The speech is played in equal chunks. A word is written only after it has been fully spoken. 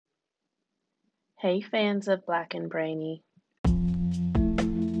Hey, fans of Black and Brainy.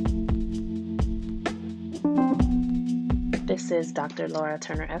 This is Dr. Laura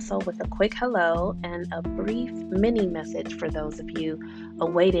Turner Essel with a quick hello and a brief mini message for those of you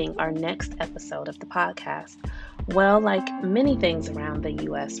awaiting our next episode of the podcast. Well, like many things around the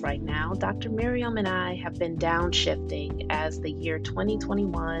U.S. right now, Dr. Miriam and I have been downshifting as the year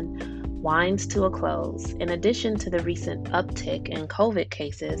 2021 winds to a close. In addition to the recent uptick in COVID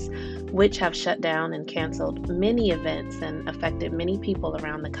cases, which have shut down and canceled many events and affected many people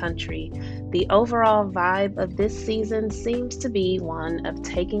around the country, the overall vibe of this season seems to be one of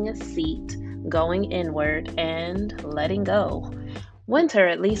taking a seat, going inward, and letting go. Winter,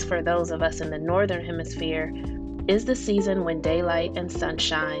 at least for those of us in the Northern Hemisphere, is the season when daylight and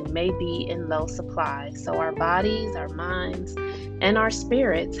sunshine may be in low supply, so our bodies, our minds, and our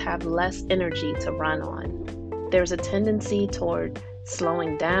spirits have less energy to run on. There's a tendency toward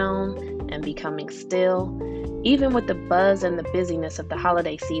slowing down and becoming still. Even with the buzz and the busyness of the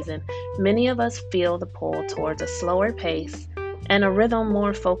holiday season, many of us feel the pull towards a slower pace and a rhythm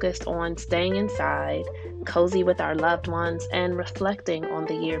more focused on staying inside, cozy with our loved ones, and reflecting on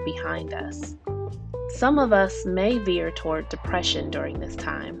the year behind us. Some of us may veer toward depression during this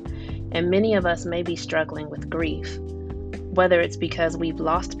time, and many of us may be struggling with grief. Whether it's because we've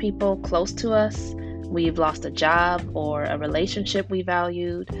lost people close to us, we've lost a job or a relationship we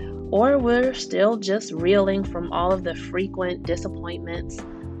valued, or we're still just reeling from all of the frequent disappointments,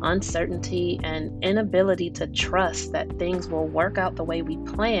 uncertainty, and inability to trust that things will work out the way we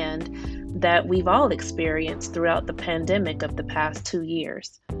planned that we've all experienced throughout the pandemic of the past 2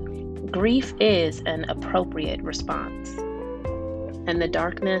 years. Grief is an appropriate response. And the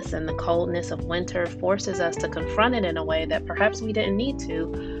darkness and the coldness of winter forces us to confront it in a way that perhaps we didn't need to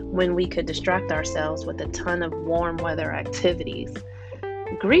when we could distract ourselves with a ton of warm weather activities.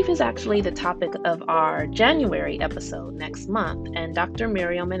 Grief is actually the topic of our January episode next month, and Dr.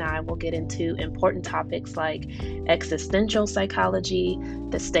 Miriam and I will get into important topics like existential psychology,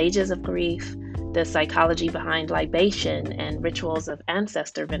 the stages of grief, the psychology behind libation and rituals of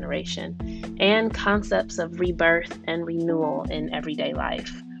ancestor veneration, and concepts of rebirth and renewal in everyday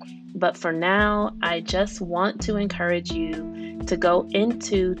life. But for now, I just want to encourage you to go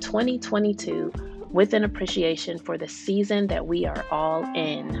into 2022 with an appreciation for the season that we are all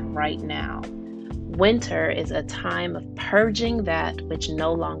in right now. Winter is a time of purging that which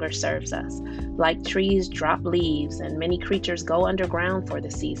no longer serves us. Like trees drop leaves and many creatures go underground for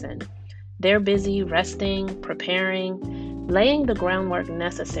the season. They're busy resting, preparing, laying the groundwork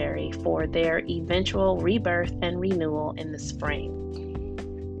necessary for their eventual rebirth and renewal in the spring.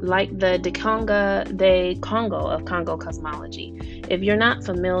 Like the Dekanga de Congo of Congo cosmology. If you're not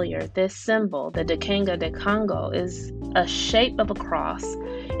familiar, this symbol, the Dekanga de Congo, is a shape of a cross.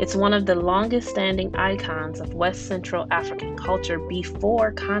 It's one of the longest standing icons of West Central African culture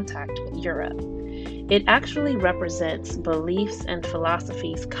before contact with Europe. It actually represents beliefs and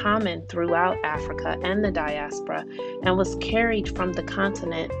philosophies common throughout Africa and the diaspora, and was carried from the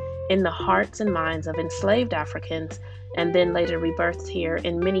continent in the hearts and minds of enslaved Africans, and then later rebirthed here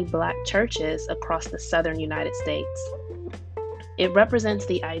in many Black churches across the southern United States. It represents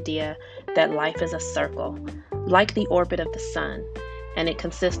the idea that life is a circle, like the orbit of the sun, and it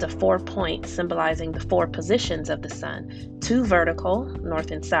consists of 4 points symbolizing the 4 positions of the sun, 2 vertical,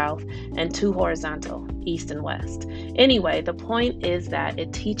 north and south, and 2 horizontal, east and west. Anyway, the point is that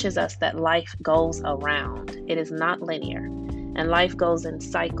it teaches us that life goes around. It is not linear, and life goes in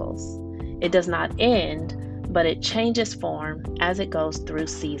cycles. It does not end, but it changes form as it goes through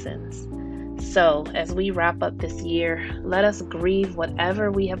seasons. So, as we wrap up this year, let us grieve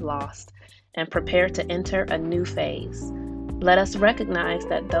whatever we have lost and prepare to enter a new phase. Let us recognize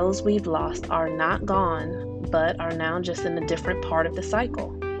that those we've lost are not gone, but are now just in a different part of the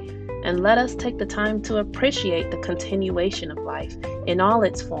cycle. And let us take the time to appreciate the continuation of life in all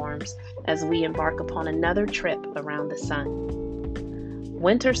its forms as we embark upon another trip around the sun.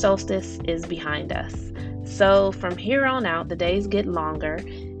 Winter solstice is behind us. So from here on out, the days get longer,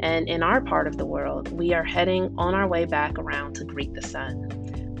 and in our part of the world, we are heading on our way back around to greet the sun.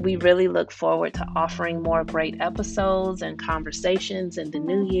 We really look forward to offering more great episodes and conversations in the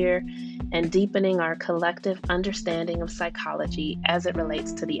new year and deepening our collective understanding of psychology as it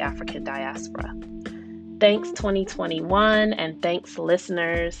relates to the African diaspora. Thanks 2021, and thanks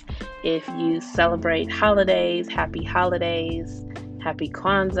listeners. If you celebrate holidays, happy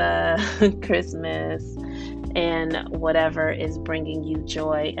Kwanzaa, Christmas, and whatever is bringing you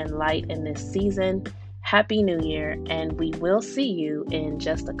joy and light in this season. Happy New Year, and we will see you in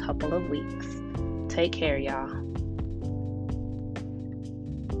just a couple of weeks. Take care, y'all.